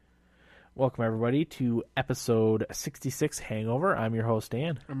Welcome, everybody, to episode 66 Hangover. I'm your host,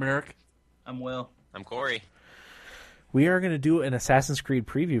 Dan. I'm Eric. I'm Will. I'm Corey. We are going to do an Assassin's Creed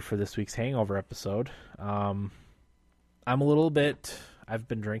preview for this week's Hangover episode. I've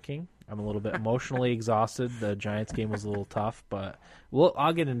been drinking. I'm a little bit emotionally exhausted. The Giants game was a little tough, but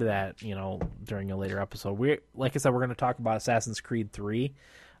I'll get into that, during a later episode. Like I said, we're going to talk about Assassin's Creed 3.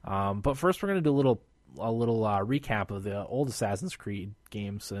 But first we're going to do a little recap of the old Assassin's Creed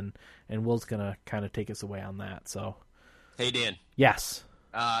games, and Will's going to kind of take us away on that. So, Hey, Dan. yes.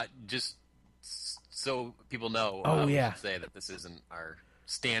 Just so people know, we should say that this isn't our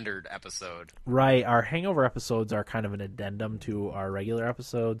standard episode. Right. Our Hangover episodes are kind of an addendum to our regular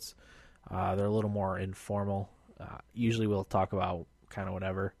episodes. They're a little more informal. Usually we'll talk about kind of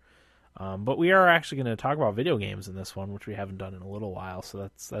whatever. But we are actually going to talk about video games in this one, which we haven't done in a little while, so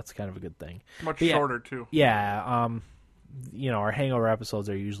that's kind of a good thing. Much shorter, too. Yeah. Our Hangover episodes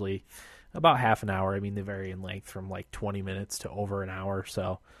are usually about half an hour. I mean, they vary in length from like 20 minutes to over an hour.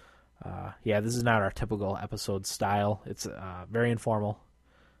 So, this is not our typical episode style. It's very informal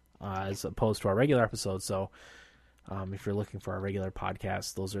as opposed to our regular episodes. So, if you're looking for our regular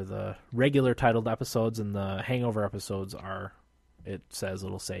podcast, those are the regular titled episodes, and the Hangover episodes are...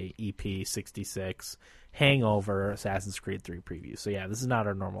 It'll say EP 66 Hangover Assassin's Creed 3 preview. So yeah, this is not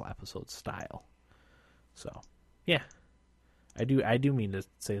our normal episode style. So yeah, I do mean to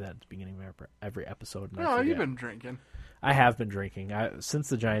say that at the beginning of every episode. No, you've been drinking. I have been drinking. Since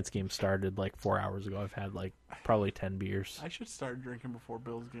the Giants game started like 4 hours ago, I've had like probably 10 beers. I should start drinking before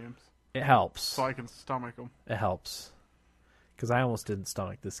Bills games. It helps. So I can stomach them. It helps. Because I almost didn't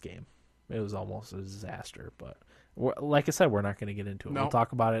stomach this game. It was almost a disaster, but... Like I said, we're not going to get into it. Nope. We'll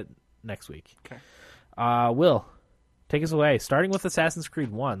talk about it next week. Okay. Will, take us away. Starting with Assassin's Creed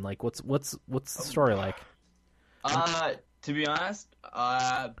 1. Like, what's the story like? To be honest,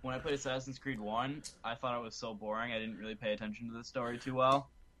 when I played Assassin's Creed 1, I thought it was so boring. I didn't really pay attention to the story too well.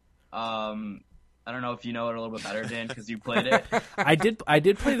 I don't know if you know it a little bit better, Dan, because you played it. I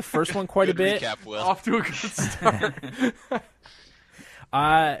did play the first one quite a bit. Recap, Will. Off to a good start.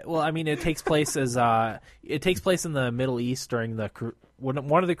 It takes place in the Middle East during one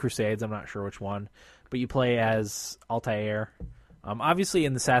of the Crusades. I'm not sure which one, but you play as Altair. Obviously,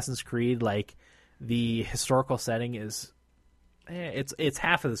 in Assassin's Creed, like the historical setting is, it's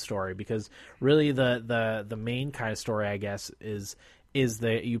half of the story, because really the main kind of story, I guess, is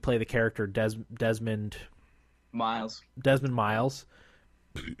that you play the character Desmond Miles.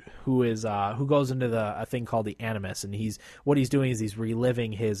 Who goes into a thing called the Animus, and he's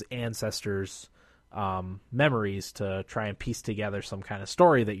reliving his ancestors' memories to try and piece together some kind of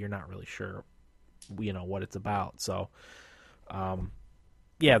story that you're not really sure, what it's about. So, in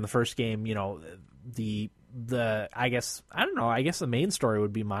the first game, the I guess the main story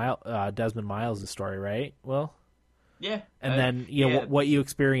would be Desmond Miles' story, right? Well, yeah, and then what you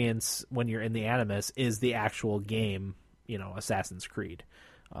experience when you're in the Animus is the actual game. Assassin's Creed.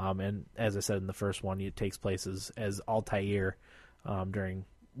 And as I said in the first one, it takes place as Altair during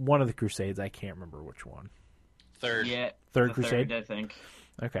one of the Crusades. I can't remember which one. Third. Yeah. Third Crusade? Third, I think.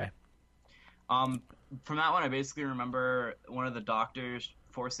 Okay. From that one, I basically remember one of the doctors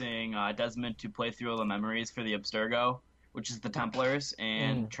forcing Desmond to play through all the memories for the Abstergo, which is the Templars,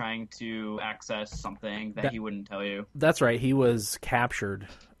 and trying to access something that he wouldn't tell you. That's right. He was captured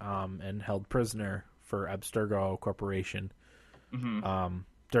and held prisoner for Abstergo Corporation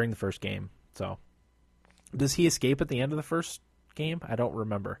during the first game. So, does he escape at the end of the first game? I don't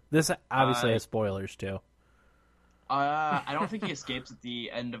remember. This obviously has spoilers too. I don't think he escapes at the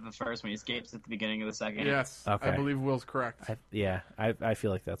end of the first one. He escapes at the beginning of the second. Yes, okay. I believe Will's correct. I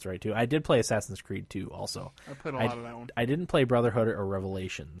feel like that's right too. I did play Assassin's Creed 2 also. I played a lot of that one. I didn't play Brotherhood or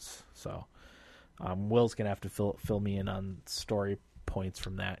Revelations, so Will's gonna have to fill me in on story points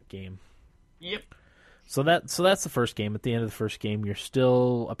from that game. Yep. So that's the first game. At the end of the first game, you're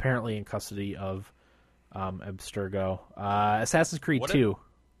still apparently in custody of Abstergo. Assassin's Creed 2.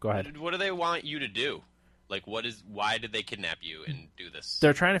 Go ahead. What do they want you to do? Like, why did they kidnap you and do this?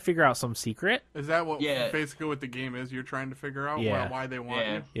 They're trying to figure out some secret. Is that basically what the game is? You're trying to figure out why they want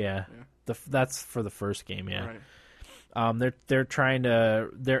you? Yeah. That's for the first game, yeah. Right. They're trying to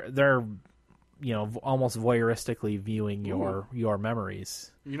they're almost voyeuristically viewing your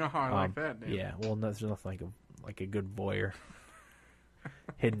memories. You know how I like that, Dan. Yeah, well, there's nothing like a good voyeur.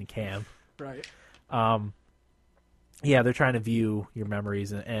 Hidden cam. Right. They're trying to view your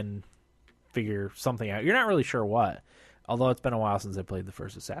memories and figure something out. You're not really sure what, although it's been a while since I played the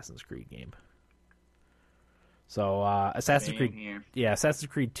first Assassin's Creed game. So Assassin's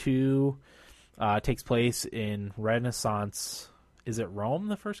Creed 2 takes place in Renaissance Is it Rome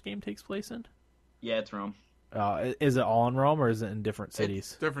the first game takes place in? Yeah, it's Rome. Is it all in Rome, or is it in different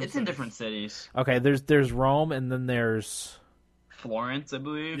cities? It's in different cities. Okay, there's Rome, and then there's Florence, I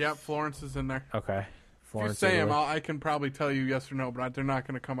believe. Yep, Florence is in there. Okay. Florence, if you say them, I can probably tell you yes or no, but they're not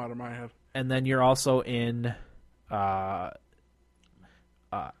going to come out of my head. And then you're also in,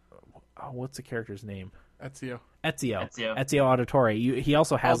 what's the character's name? Ezio Auditore. He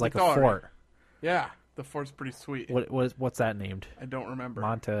also has like a fort. Yeah, the fort's pretty sweet. What's that named? I don't remember.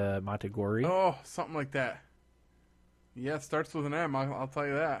 Montegori? Oh, something like that. Yeah, it starts with an M. I'll tell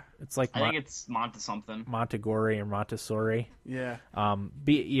you that. It's like I think it's Monte something. Montegori or Montessori. Yeah.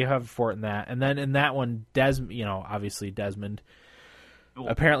 You have a fort in that, and then in that one, obviously Desmond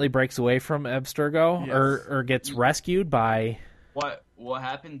apparently breaks away from Abstergo, Yes. or gets rescued by. What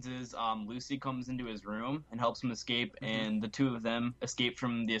happens is Lucy comes into his room and helps him escape, and the two of them escape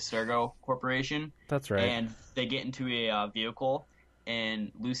from the Abstergo Corporation. That's right. And they get into a vehicle,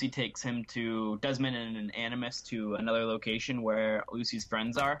 and Lucy takes him to Desmond and an Animus to another location where Lucy's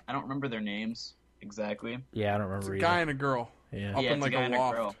friends are. I don't remember their names exactly. Yeah, I don't remember It's a guy and a girl. Yeah. Up in it's like a guy a and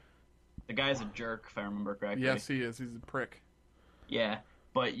loft. a girl. The guy's a jerk, if I remember correctly. Yes, he is. He's a prick. Yeah,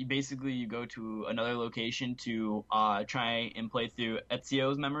 but you go to another location to try and play through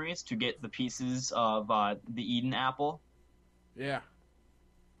Ezio's memories to get the pieces of the Eden apple. Yeah.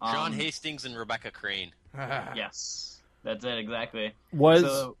 John Hastings and Rebecca Crane. Yes, that's it exactly.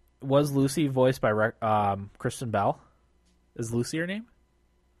 Was Lucy voiced by Kristen Bell? Is Lucy her name?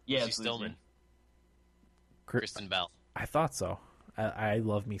 Yeah, Lucy Stillman. Lucy. Kristen Bell. I thought so. I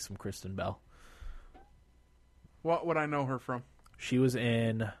love me some Kristen Bell. What would I know her from? She was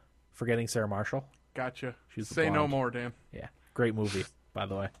in Forgetting Sarah Marshall. Gotcha. She's the Say no blonde. more, Dan. Yeah, great movie, by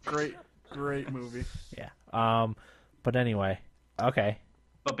the way. Great movie. Yeah. But anyway, okay.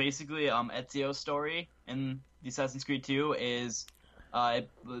 But basically, Ezio's story in the Assassin's Creed 2 is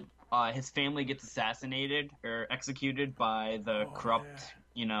his family gets assassinated or executed by the corrupt,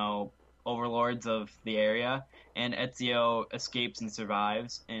 overlords of the area, and Ezio escapes and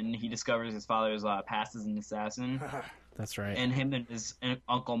survives, and he discovers his father's past as an assassin. That's right. And him and his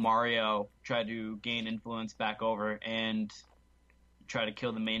uncle Mario try to gain influence back over and try to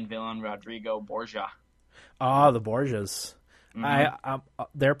kill the main villain, Rodrigo Borgia. Oh, the Borgias. Mm-hmm.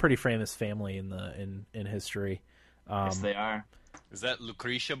 They're a pretty famous family in history. Yes, they are. Is that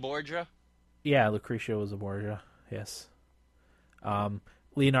Lucretia Borgia? Yeah, Lucretia was a Borgia. Yes.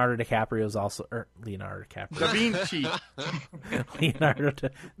 Leonardo DiCaprio is also Leonardo DiCaprio. Da Vinci.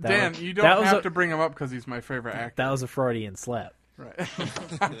 Dan, you don't have to bring him up because he's my favorite actor. That was a Freudian slip. Right.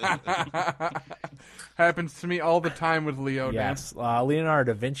 Happens to me all the time with Leo. Yes,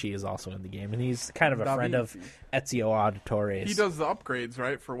 Leonardo da Vinci is also in the game, and he's kind of a friend of Ezio Auditore's. He does the upgrades,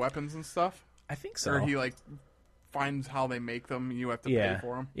 right, for weapons and stuff? I think so. Or he finds how they make them, and you have to pay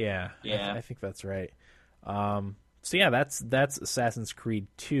for them. Yeah. I think that's right. So yeah, that's Assassin's Creed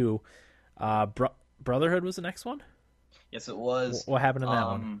 2. Brotherhood was the next one? Yes, it was. What happened in that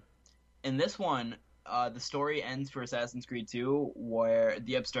one? In this one, the story ends for Assassin's Creed 2 where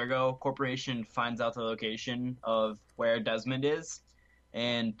the Abstergo Corporation finds out the location of where Desmond is,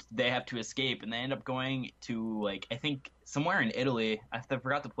 and they have to escape, and they end up going to, I think, somewhere in Italy. I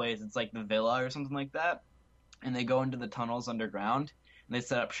forgot the place. It's like the Villa or something like that. And they go into the tunnels underground, and they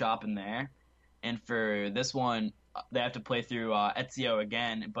set up shop in there. And for this one, they have to play through Ezio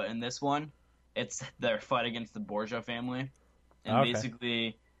again, but in this one, it's their fight against the Borgia family. And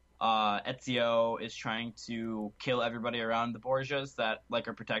basically, Ezio is trying to kill everybody around the Borgias that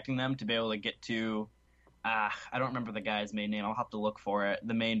are protecting them to be able to get to I don't remember the guy's main name. I'll have to look for it.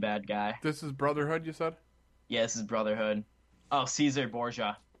 The main bad guy. This is Brotherhood, you said? Yeah, this is Brotherhood. Oh, Caesar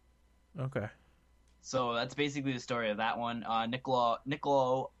Borgia. Okay. So that's basically the story of that one.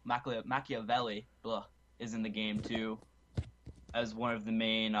 Niccolo Machiavelli is in the game too, as one of the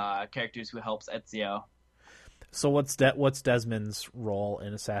main characters who helps Ezio. So what's Desmond's role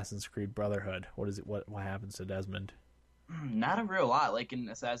in Assassin's Creed Brotherhood? What is it? What happens to Desmond? Not a real lot, like in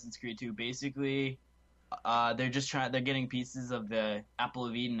Assassin's Creed 2. Basically, they're getting pieces of the Apple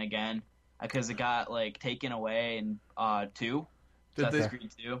of Eden again because it got taken away in 2. Assassin's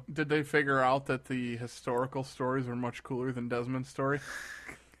Creed 2. Did they figure out that the historical stories were much cooler than Desmond's story?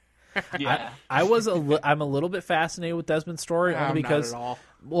 Yeah, I'm a little bit fascinated with Desmond's story only because. Not at all.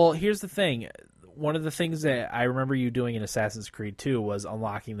 Well, here's the thing. One of the things that I remember you doing in Assassin's Creed 2 was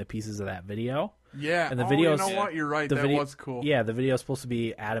unlocking the pieces of that video. Yeah, and the video. You know what? You're right. That was cool. Yeah, the video is supposed to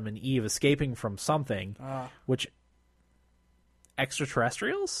be Adam and Eve escaping from something, which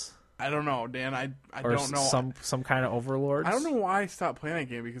extraterrestrials. I don't know, Dan. I don't know. Some kind of overlords. I don't know why I stopped playing that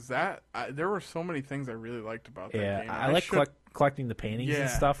game because there were so many things I really liked about that game. I like collecting the paintings and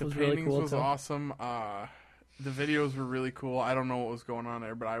stuff was really cool. The paintings was awesome. The videos were really cool. I don't know what was going on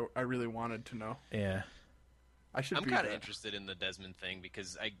there, but I really wanted to know. Yeah. I'm kind of interested in the Desmond thing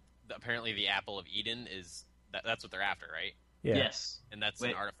because apparently the Apple of Eden is that's what they're after, right? Yeah. Yes. And that's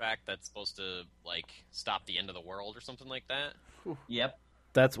an artifact that's supposed to like stop the end of the world or something like that. Yep.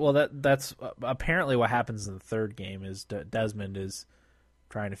 That's apparently what happens in the third game is Desmond is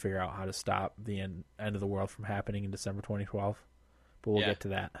trying to figure out how to stop the end of the world from happening in December 2012. But we'll get to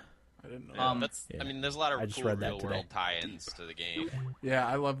that. I didn't know. I mean, there's a lot of cool real-world tie-ins to the game. Yeah,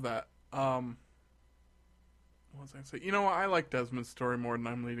 I love that. What was I going to say? You know what? I like Desmond's story more than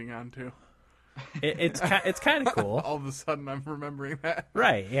I'm leading on to. It's kind of cool. All of a sudden, I'm remembering that.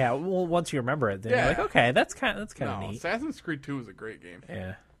 Right? Yeah. Well, once you remember it, then you're like, okay, that's kind of neat. Assassin's Creed 2 was a great game.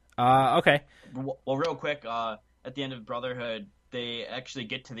 Yeah. Okay. Well, real quick, at the end of Brotherhood, they actually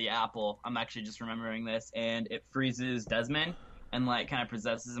get to the apple. I'm actually just remembering this, and it freezes Desmond and like kind of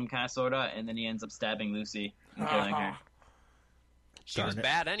possesses him, kind of sorta, and then he ends up stabbing Lucy and killing her. She was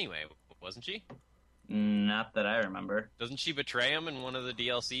bad anyway, wasn't she? Not that I remember. Doesn't she betray him in one of the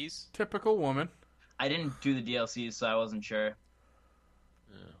DLCs? Typical woman. I didn't do the DLCs, so I wasn't sure.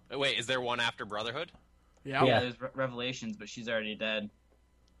 Wait, is there one after Brotherhood? Yeah. There's Revelations, but she's already dead.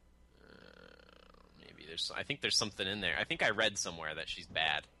 Maybe I think there's something in there. I think I read somewhere that she's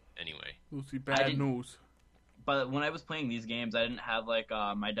bad. Anyway, Lucy, bad news. But when I was playing these games, I didn't have like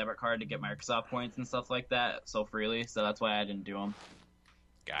my debit card to get Microsoft points and stuff like that so freely, so that's why I didn't do them.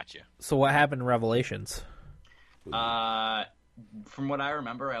 Gotcha. So what happened in Revelations? From what I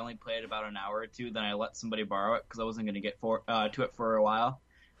remember, I only played about an hour or two. Then I let somebody borrow it because I wasn't going to get to it for a while.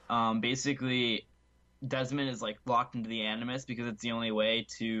 Basically, Desmond is like locked into the Animus because it's the only way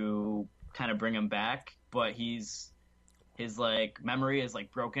to kind of bring him back. But his like memory is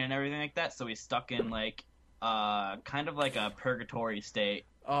like broken and everything like that, so he's stuck in like kind of like a purgatory state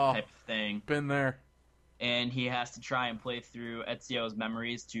type of thing. Been there. And he has to try and play through Ezio's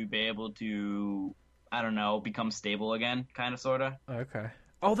memories to be able to, I don't know, become stable again, kind of, sort of. Okay.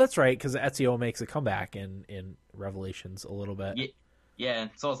 Oh, that's right, because Ezio makes a comeback in Revelations a little bit. Yeah,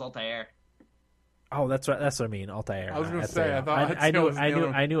 and so is Altair. Oh, that's right. That's what I mean, Altair. I was going to Ezio. say, I thought I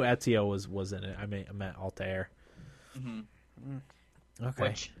knew Ezio was in it. I meant Altair. Mm-hmm. Okay.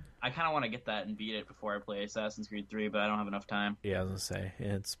 Which I kind of want to get that and beat it before I play Assassin's Creed 3, but I don't have enough time. Yeah, I was going to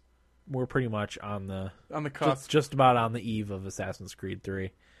say we're pretty much on the cusp, just about on the eve of Assassin's Creed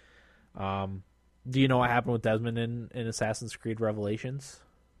 3. Do you know what happened with Desmond in Assassin's Creed Revelations?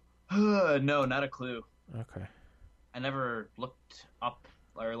 No, not a clue. Okay. I never looked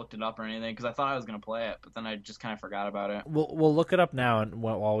it up or anything because I thought I was going to play it, but then I just kind of forgot about it. We'll look it up now and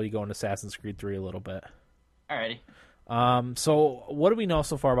while we go into Assassin's Creed 3 a little bit. Alrighty. So what do we know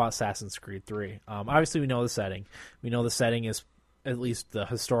so far about Assassin's Creed 3? Obviously, we know the setting. We know the setting is, at least the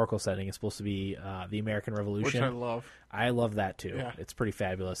historical setting, is supposed to be the American Revolution. Which I love. I love that, too. Yeah. It's pretty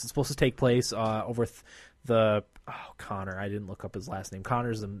fabulous. It's supposed to take place over Connor. I didn't look up his last name.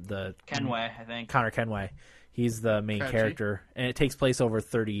 Connor's the Kenway, I think. Connor Kenway. He's the main character. And it takes place over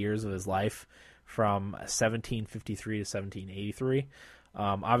 30 years of his life from 1753 to 1783.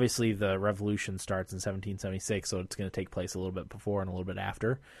 Obviously, the revolution starts in 1776, so it's going to take place a little bit before and a little bit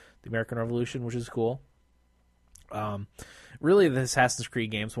after the American Revolution, which is cool. Really, the Assassin's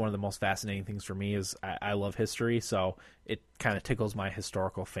Creed games, one of the most fascinating things for me is I love history, so it kind of tickles my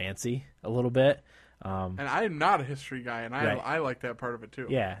historical fancy a little bit. And I'm not a history guy, and I like that part of it too.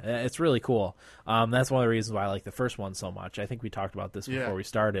 Yeah, it's really cool. That's one of the reasons why I like the first one so much. I think we talked about this before we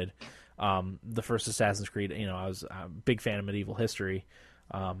started. The first Assassin's Creed, I was a big fan of medieval history.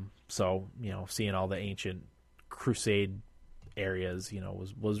 So, seeing all the ancient crusade areas,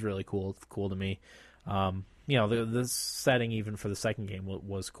 was really cool to me. The setting even for the second game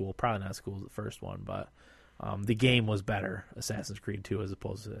was cool. Probably not as cool as the first one, but the game was better, Assassin's Creed 2 as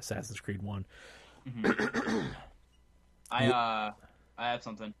opposed to Assassin's Creed 1. Mm-hmm. I have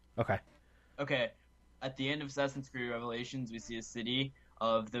something. Okay. At the end of Assassin's Creed Revelations, we see a city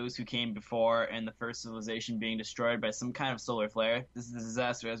of those who came before and the first civilization being destroyed by some kind of solar flare. This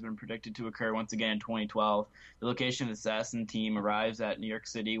disaster has been predicted to occur once again in 2012. The location of the Assassin team arrives at New York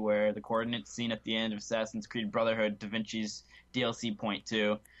City, where the coordinates seen at the end of Assassin's Creed Brotherhood, Da Vinci's DLC point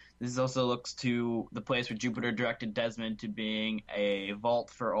to. This also looks to the place where Jupiter directed Desmond to being a vault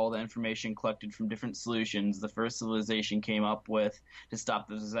for all the information collected from different solutions the first civilization came up with to stop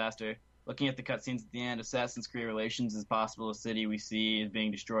the disaster. Looking at the cutscenes at the end, Assassin's Creed Revelations is possible a city we see is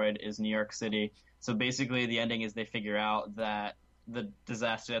being destroyed is New York City. So basically the ending is they figure out that the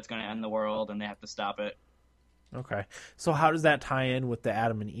disaster that's going to end the world and they have to stop it. Okay. So how does that tie in with the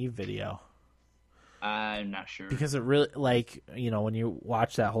Adam and Eve video? I'm not sure. Because it really, like, when you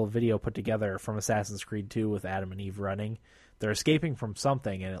watch that whole video put together from Assassin's Creed 2 with Adam and Eve running, they're escaping from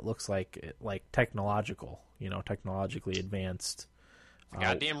something, and it looks like technological, technologically advanced.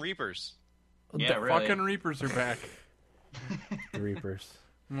 Goddamn Reapers. Yeah, the really. fucking Reapers are back. The Reapers.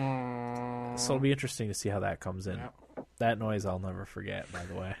 Aww. So it'll be interesting to see how that comes in. Yeah. That noise I'll never forget, by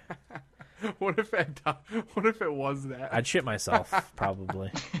the way. What if it was that? I'd shit myself,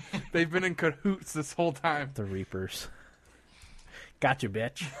 probably. They've been in cahoots this whole time. The Reapers. Gotcha,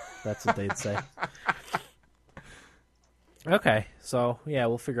 bitch. That's what they'd say. Okay, so yeah,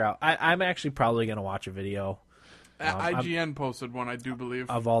 we'll figure out. I'm actually probably going to watch a video. IGN posted one, I do believe.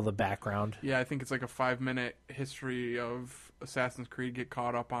 Of all the background. Yeah, I think it's like a 5-minute history of Assassin's Creed. Get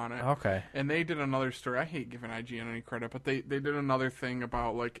caught up on it. Okay. And they did another story. I hate giving IGN any credit, but they did another thing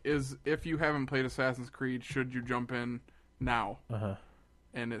about, like, if you haven't played Assassin's Creed, should you jump in now? Uh-huh.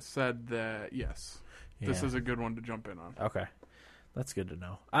 And it said that, yes, this is a good one to jump in on. Okay. That's good to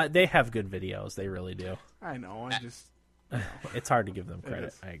know. They have good videos. They really do. I know. It's hard to give them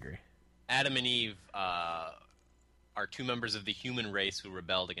credit. I agree. Adam and Eve are two members of the human race who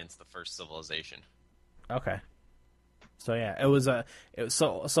rebelled against the first civilization. Okay. So yeah,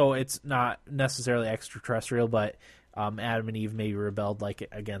 so it's not necessarily extraterrestrial, but Adam and Eve maybe rebelled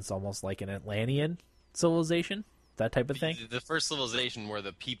against almost like an Atlantean civilization, that type of thing. The first civilization were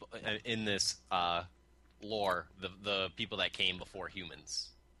the people in this lore, the people that came before humans.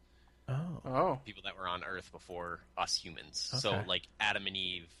 Oh. People that were on Earth before us humans. Okay. So like Adam and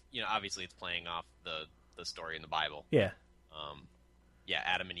Eve, obviously it's playing off the story in the Bible. Yeah.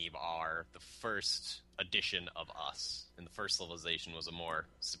 Adam and Eve are the first edition of us, and the first civilization was a more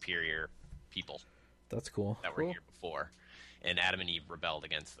superior people. That's cool. That were here before, and Adam and Eve rebelled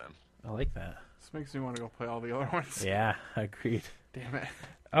against them. I like that. This makes me want to go play all the other ones. Yeah, agreed. Damn it.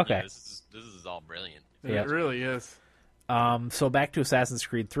 Okay. Yeah, this is all brilliant. Yeah. It really is. So back to Assassin's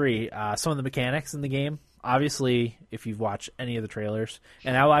Creed 3, some of the mechanics in the game. Obviously, if you've watched any of the trailers,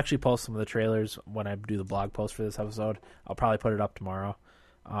 and I'll actually post some of the trailers when I do the blog post for this episode. I'll probably put it up tomorrow.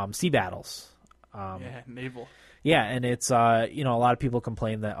 Sea battles. Naval. Yeah, and it's, a lot of people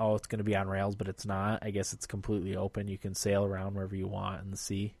complain that, it's going to be on rails, but it's not. I guess it's completely open. You can sail around wherever you want in the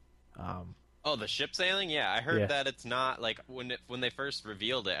sea. The ship sailing? Yeah, I heard that it's not, like, when they first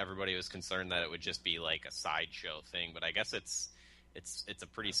revealed it, everybody was concerned that it would just be, like, a sideshow thing, but I guess it's a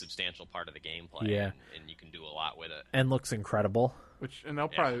pretty substantial part of the gameplay, and you can do a lot with it. And looks incredible. And they'll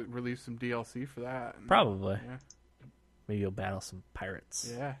probably release some DLC for that. Probably. Yeah. Maybe you'll battle some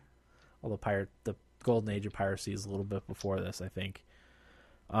pirates. Yeah. Although the golden age of piracy is a little bit before this, I think.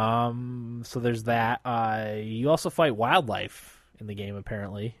 So there's that. You also fight wildlife in the game,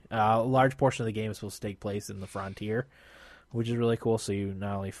 apparently. A large portion of the game is supposed to take place in the frontier, which is really cool. So you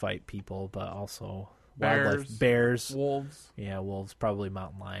not only fight people, but also wildlife. Bears. Wolves. Yeah, wolves, probably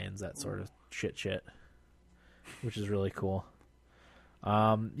mountain lions, that sort of shit, which is really cool.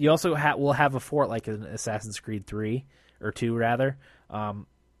 You also will have a fort like in Assassin's Creed 3, or 2, rather.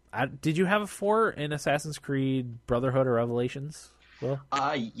 Did you have a fort in Assassin's Creed Brotherhood or Revelations, Will?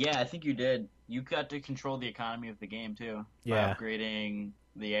 Yeah, I think you did. You got to control the economy of the game, too. Yeah. By upgrading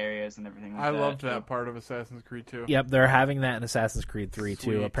the areas and everything like I that. loved that part of Assassin's Creed 2. Yep, they're having that in Assassin's Creed 3, too.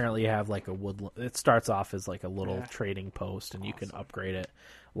 Sweet. Apparently you have like a woodland. It starts off as like a little trading post, and you can upgrade it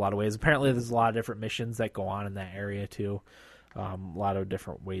a lot of ways. Apparently there's a lot of different missions that go on in that area, too. A lot of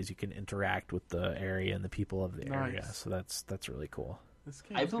different ways you can interact with the area and the people of the area. So that's really cool.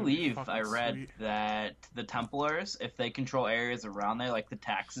 I believe I read that the Templars, if they control areas around there, like the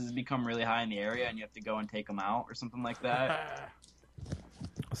taxes become really high in the area and you have to go and take them out or something like that.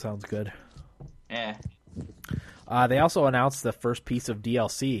 Sounds good. Yeah. They also announced the first piece of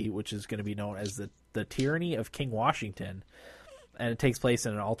DLC, which is going to be known as the Tyranny of King Washington. And it takes place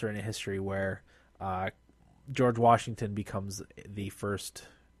in an alternate history where George Washington becomes the first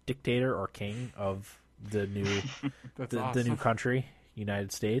dictator or king of the new the new country,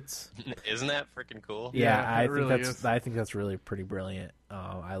 United States. Isn't that freaking cool? Yeah, I think that's really pretty brilliant.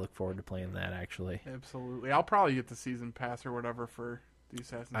 I look forward to playing that, actually. Absolutely. I'll probably get the season pass or whatever for the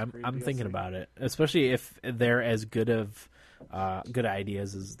Assassin's Creed I'm DLC. thinking about it, especially if they're as good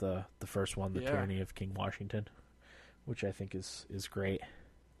ideas as the first one, the Tyranny of King Washington, which I think is great.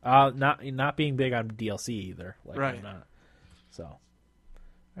 Not being big on DLC either, right? I'm not. So, all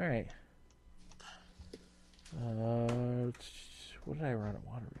right. What did I want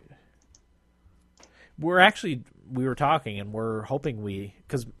to read? We were talking, and we're hoping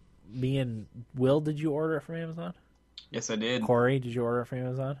because me and Will, did you order it from Amazon? Yes, I did. Corey, did you order it from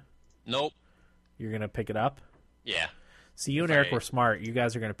Amazon? Nope. You're gonna pick it up? Yeah. See, you and Eric were smart. You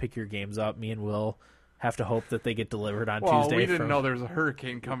guys are gonna pick your games up. Me and Will have to hope that they get delivered on Well, Tuesday. we didn't know there was a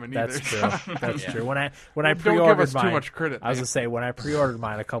hurricane coming That's either. true. That's Yeah. true. When I Don't pre-ordered give us mine, too much credit. I was man. gonna say when I pre-ordered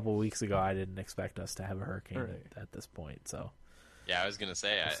mine a couple of weeks ago, I didn't expect us to have a hurricane Right. at this point. So Yeah, I was gonna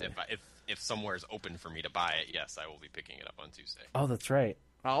say see. if somewhere's open for me to buy it, yes, I will be picking it up on Tuesday. oh, that's right.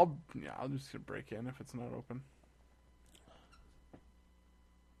 I'll just break in if it's not open.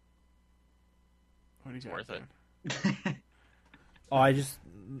 What do you It's got, worth it. Dan? Oh, I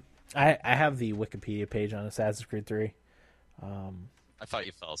have the Wikipedia page on Assassin's Creed 3. I thought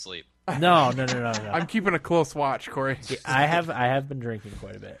you fell asleep. No. I'm keeping a close watch, Corey. I have been drinking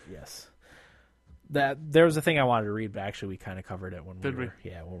quite a bit. Yes. That there was a thing I wanted to read, but actually we kind of covered it when Did we?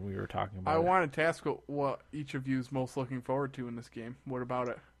 when we were talking about I it. wanted to ask what each of you is most looking forward to in this game. What about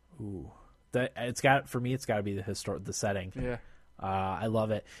it? Ooh, it's got to be the setting. Yeah. I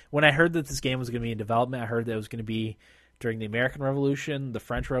love it. When I heard that this game was going to be in development, I heard that it was going to be during the American Revolution, the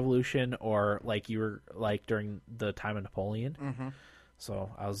French Revolution, or during the time of Napoleon. Mm-hmm.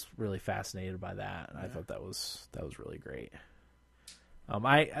 So I was really fascinated by that, and I thought that was really great.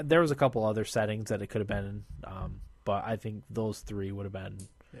 There was a couple other settings that it could have been, but I think those three would have been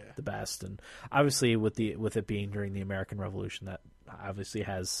the best. And obviously, with it being during the American Revolution, that obviously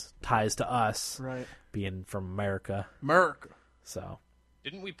has ties to us, Right. being from America. America. So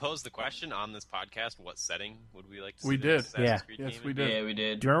Didn't we pose the question on this podcast? What setting would we like to see? We the did. Assassin's Yeah. Creed Yes, game we in? did. Yeah, we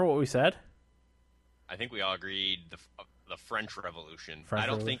did. do you remember what we said? I think we all agreed the French Revolution. French I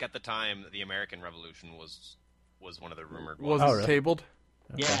don't Revolution. think at the time the American Revolution was one of the rumored Was ones. it really? tabled?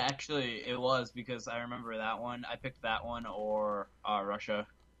 Yeah, actually, it was because I remember that one. I picked that one or Russia.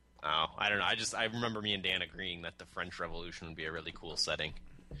 Oh, I don't know. I remember me and Dan agreeing that the French Revolution would be a really cool setting.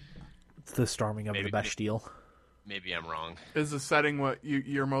 It's the storming of Maybe- the Bastille. Maybe I'm wrong. Is the setting what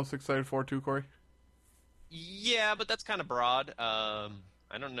you're most excited for too, Corey? Yeah, but that's kind of broad. I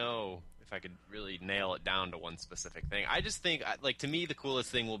don't know if I could really nail it down to one specific thing. I just think, like, to me, the coolest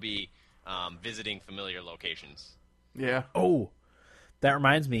thing will be visiting familiar locations. Yeah. Oh, that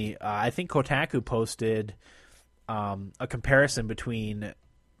reminds me. I think Kotaku posted a comparison between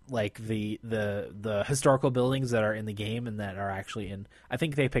like the historical buildings that are in the game and that are actually in. I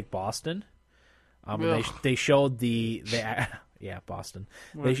think they picked Boston. And they showed Boston.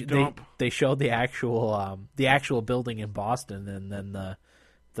 What a dump. They showed the actual building in Boston and then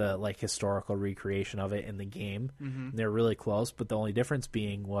the like historical recreation of it in the game. Mm-hmm. They're really close, but the only difference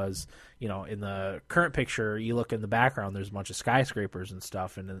being was, in the current picture, you look in the background, there's a bunch of skyscrapers and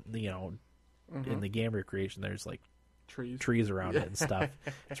stuff, and in the game recreation, there's like trees around it and stuff.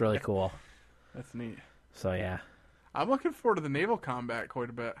 It's really cool. That's neat. So yeah, I'm looking forward to the naval combat quite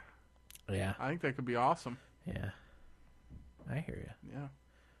a bit. yeah, I think that could be awesome. yeah. I hear you. Yeah.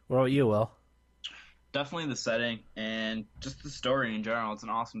 What about you, Will? Definitely the setting and just the story in general. It's an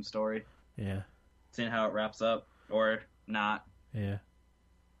awesome story. Yeah, Seeing how it wraps up or not. yeah.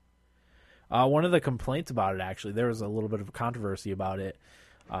 One of the complaints about it, actually, there was a little bit of a controversy about it.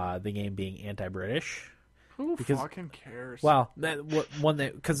 The game being anti-British. Who Because- fucking cares? Well,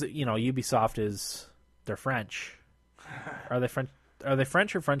 because Ubisoft they're French. Are they French? Are they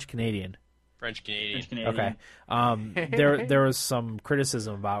French or French Canadian? French Canadian. Canadian. Okay. There was some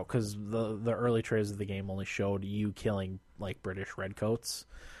criticism about because the early trailers of the game only showed you killing like British redcoats,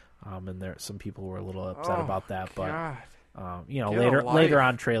 and some people were a little upset Oh, about that. But God. Get a life. later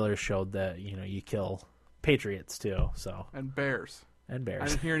on trailers showed that you kill patriots too. So And bears. and I bears.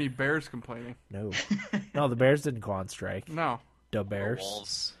 didn't hear any bears complaining. No, the bears didn't go on strike. No. The Or bears.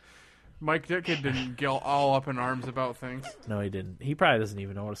 wolves. Mike Ditka didn't get all up in arms about things. No, he didn't. He probably doesn't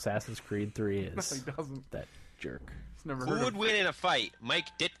even know what Assassin's Creed 3 No, is. he doesn't. That jerk. He's never Who heard would of win in a fight, Mike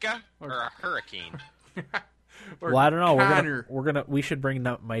Ditka or a hurricane? or Well, I don't know. Connor. We should bring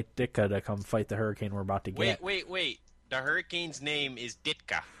up Mike Ditka to come fight the hurricane we're about to get. Wait. The hurricane's name is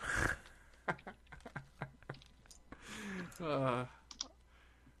Ditka.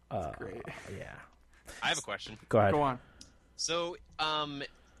 Great. Yeah. I have a question. Go ahead. Go on. So,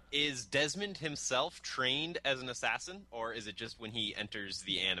 is Desmond himself trained as an assassin, or is it just when he enters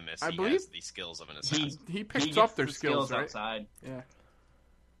the Animus I he believe has the skills of an assassin? He picks gets up their the skills, right? outside. Yeah.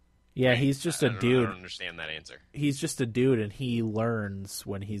 Yeah, he's just a I dude. don't understand that answer. He's just a dude, and he learns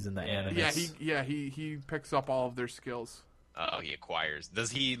when he's in the Animus. He picks up all of their skills. Oh, he acquires.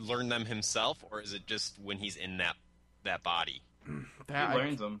 Does he learn them himself, or is it just when he's in that body? That He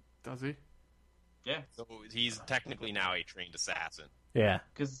learns them. Does he? Yeah. So he's technically now a trained assassin. Yeah.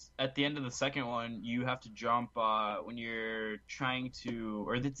 Because at the end of the second one, you have to jump when you're trying to,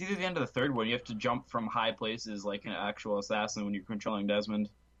 or it's either the end of the third one, you have to jump from high places like an actual assassin when you're controlling Desmond.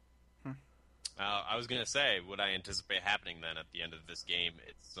 I was gonna say, would I anticipate happening then at the end of this game?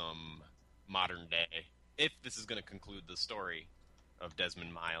 It's some modern day. If this is going to conclude the story of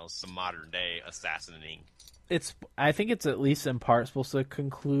Desmond Miles, some modern day assassinating. I think it's at least in part supposed to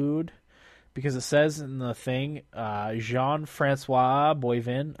conclude, because it says in the thing, Jean-Francois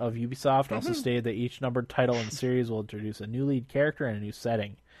Boivin of Ubisoft also stated that each numbered title in the series will introduce a new lead character and a new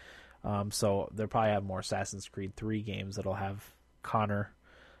setting. So they'll probably have more Assassin's Creed 3 games that'll have Connor,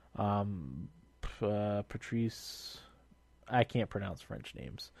 Patrice. I can't pronounce French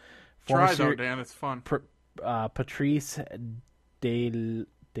names. Try though, Dan. It's fun. Patrice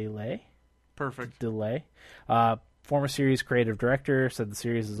Delay. Perfect. Delay. Former series creative director, said the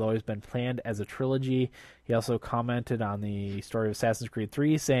series has always been planned as a trilogy. He also commented on the story of Assassin's Creed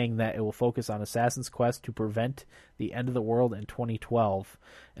 3, saying that it will focus on Assassin's quest to prevent the end of the world in 2012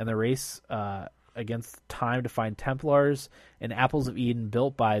 and the race against time to find Templars and Apples of Eden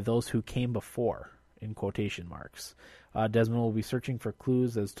built by those who came before, in quotation marks. Desmond will be searching for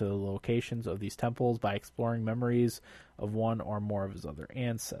clues as to the locations of these temples by exploring memories of one or more of his other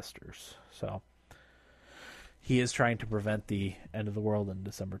ancestors. So he is trying to prevent the end of the world in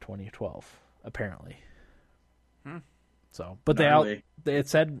December 2012, apparently. So, but it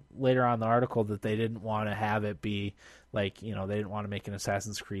said later on in the article that they didn't want to have it be like, they didn't want to make an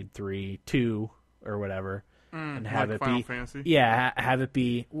Assassin's Creed 3, 2, or whatever. And have like it Final be Fantasy. Yeah, have it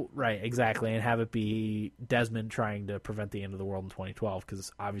be right, exactly, and have it be Desmond trying to prevent the end of the world in 2012, because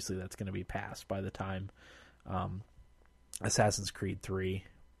obviously that's going to be past by the time Assassin's Creed 3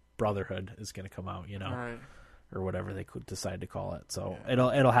 Brotherhood is going to come out, Right. or whatever they could decide to call it. So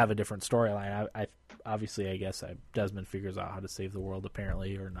it'll have a different storyline. I guess Desmond figures out how to save the world,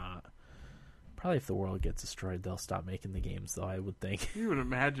 apparently, or not. Probably if the world gets destroyed, they'll stop making the games, though, I would think. You would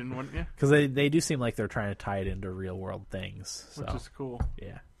imagine, wouldn't you? Because they do seem like they're trying to tie it into real-world things. So. Which is cool.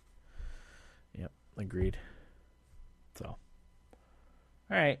 Yeah. Yep, agreed. So. All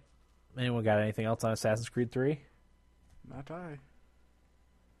right. Anyone got anything else on Assassin's Creed 3? Not I.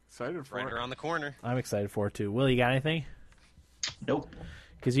 Excited for Right it. around the corner. I'm excited for it, too. Will, you got anything? Nope.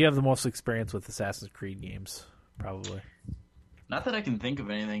 Because you have the most experience with Assassin's Creed games, probably. Not that I can think of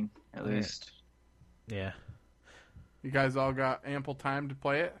anything, at least. Yeah. You guys all got ample time to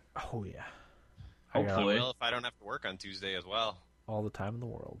play it? Oh, yeah. Hopefully. Well, if I don't have to work on Tuesday as well. All the time in the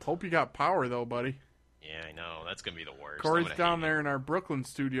world. Hope you got power, though, buddy. Yeah, I know. That's going to be the worst. Corey's down there in our Brooklyn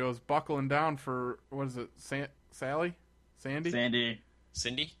studios buckling down for, what is it, Sally? Sandy?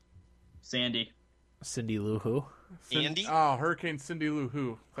 Cindy? Cindy Lou Who? Andy? Oh, Hurricane Cindy Lou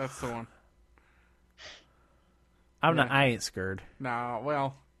Who. That's the one. I ain't scared. Nah,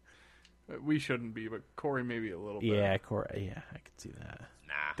 well, we shouldn't be, but Corey maybe a little bit. Yeah, Corey. Yeah, I could see that.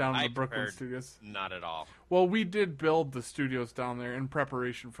 Nah. Down in I the Brooklyn prepared studios. Not at all. Well, we did build the studios down there in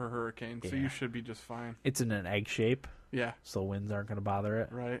preparation for Hurricane, so Yeah. you should be just fine. It's in an egg shape, Yeah, so winds aren't going to bother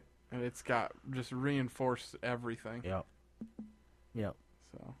it. right. And it's got just reinforced everything. Yep.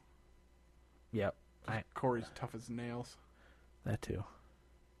 So Yep. Corey's tough as nails. That too.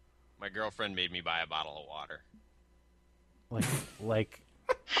 My girlfriend made me buy a bottle of water. Like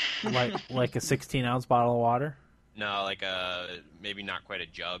a 16-ounce bottle of water. No, like maybe not quite a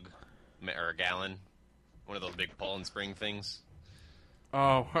jug or a gallon. One of those big Poland Spring things.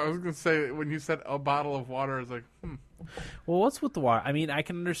 Oh, I was gonna say when you said a bottle of water, I was like, Well, what's with the water? I mean, I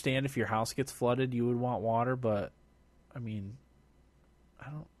can understand if your house gets flooded, you would want water, but I mean,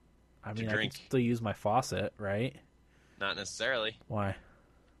 I can still use my faucet, right? Not necessarily. Why?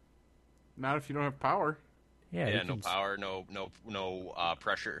 not if you don't have power. Yeah. Yeah, no power, no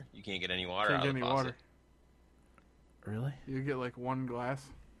pressure. You can't get any water Can't out get of the any faucet. water. Really? You get like one glass.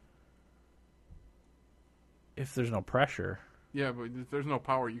 If there's no pressure. Yeah, but if there's no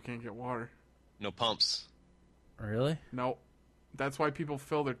power, you can't get water. No pumps. Really? Nope. That's why people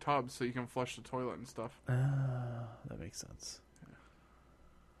fill their tubs so you can flush the toilet and stuff. That makes sense.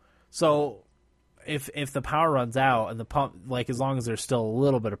 So, if the power runs out and the pump, like as long as there's still a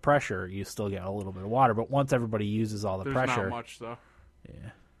little bit of pressure, you still get a little bit of water. But once everybody uses all the There's pressure, not much though.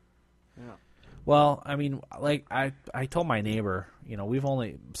 yeah. Yeah. Well, I mean, like I told my neighbor, we've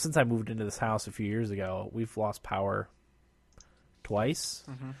only since I moved into this house a few years ago, we've lost power twice.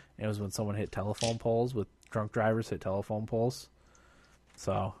 Mm-hmm. It was when someone hit telephone poles, with drunk drivers hit telephone poles.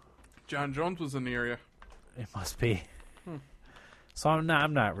 So John Jones was in the area. it must be. So I'm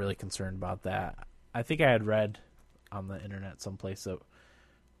not really concerned about that. I think I had read on the internet someplace that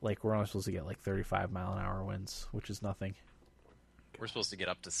like we're only supposed to get like 35-mile-an-hour winds, which is nothing. We're supposed to get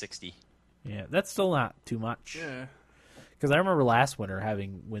up to 60. Yeah, that's still not too much. Yeah. Because I remember last winter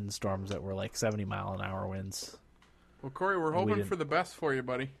having windstorms that were like 70-mile-an-hour winds. Well, Corey, we're hoping for the best for you,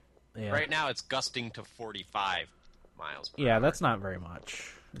 buddy. Yeah. Right now, it's gusting to 45 miles per Yeah, hour. that's not very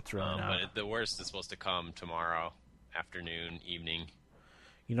much. It's really not. But the worst is supposed to come tomorrow afternoon, evening.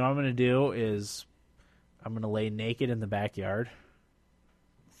 You know what I'm going to do is I'm going to lay naked in the backyard,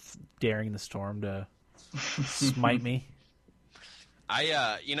 daring the storm to smite me.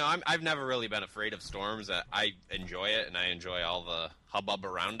 I've never really been afraid of storms. I enjoy it, and I enjoy all the hubbub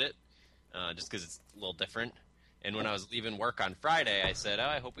around it, just because it's a little different. And when I was leaving work on Friday, I said,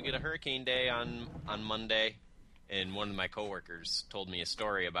 I hope we get a hurricane day on Monday. And one of my coworkers told me a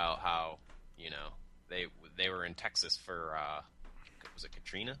story about how, they were in Texas for, was it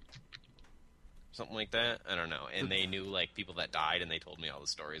Katrina? Something like that? I don't know. And they knew, people that died, and they told me all the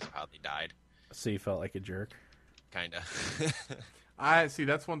stories of how they died. So you felt like a jerk? Kind of. I see.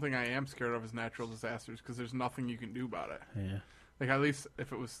 That's one thing I am scared of is natural disasters because there's nothing you can do about it. Yeah. At least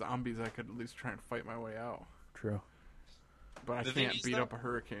if it was zombies, I could at least try and fight my way out. True. But I can't beat up a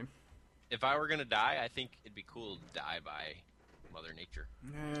hurricane. If I were going to die, I think it'd be cool to die by Mother Nature.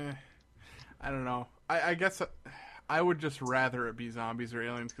 I don't know. I guess I would just rather it be zombies or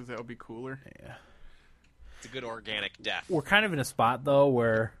aliens because that would be cooler. Yeah. It's a good organic death. We're kind of in a spot, though,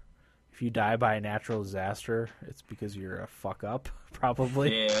 where if you die by a natural disaster, it's because you're a fuck up,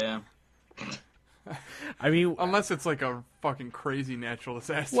 probably. Yeah. I mean, unless it's like a fucking crazy natural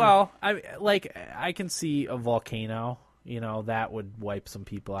disaster. Well, I can see a volcano, that would wipe some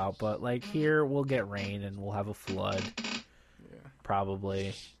people out. But here, we'll get rain and we'll have a flood. Yeah.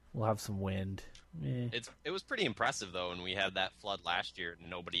 Probably, we'll have some wind. It was pretty impressive though when we had that flood last year and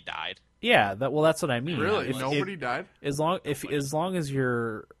nobody died. Yeah, that's what I mean. Really, nobody died. As long as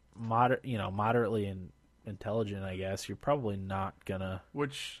you're moderately intelligent, I guess you're probably not gonna.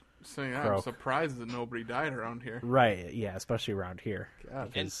 I'm surprised that nobody died around here. Right, yeah, especially around here.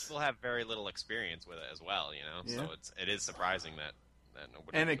 God. And still have very little experience with it as well, Yeah. So it is surprising that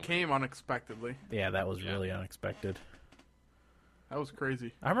nobody. And it came unexpectedly. Yeah, that was really unexpected. That was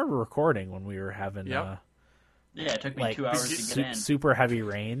crazy. I remember recording when we were having yeah, it took me 2 hours to get in. Super heavy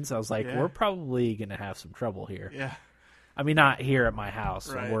rains. I was like, we're probably gonna have some trouble here. Yeah. I mean, not here at my house.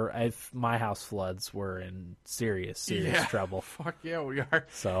 Right. If my house floods, we're in serious trouble. Fuck yeah, we are.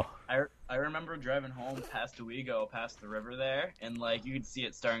 So I remember driving home past Owego, past the river there, and you could see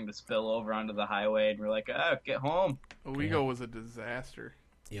it starting to spill over onto the highway, and we're like, get home. Owego was a disaster.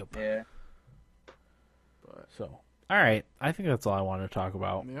 Yep. Yeah. So, all right. I think that's all I wanted to talk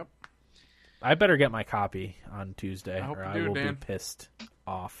about. Yep. I better get my copy on Tuesday, I hope or you I do, will Dan. be pissed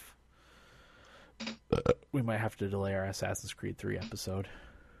off. We might have to delay our Assassin's Creed 3 episode.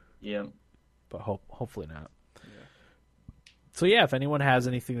 Yeah. But hopefully not. Yeah. So yeah, if anyone has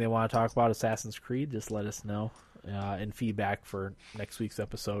anything they want to talk about Assassin's Creed, just let us know. And feedback for next week's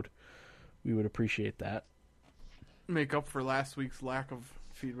episode. We would appreciate that. Make up for last week's lack of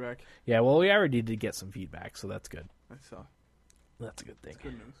feedback. Yeah, well, we already did get some feedback, so that's good. I saw. That's a good thing. That's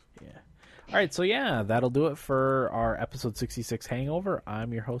good news. Yeah. All right, so yeah, that'll do it for our episode 66 hangover.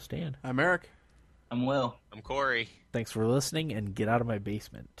 I'm your host, Dan. I'm Eric. I'm Will. I'm Corey. Thanks for listening, and get out of my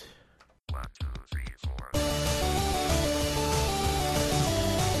basement. 1, 2, 3, 4.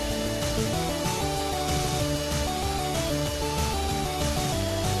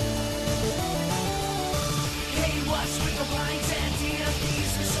 Hey, what's with the blinds and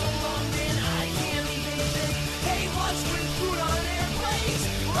DMPs for so long, man? I can't even think. Hey, what's with food on airplanes?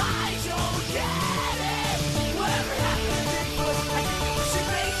 I don't get it.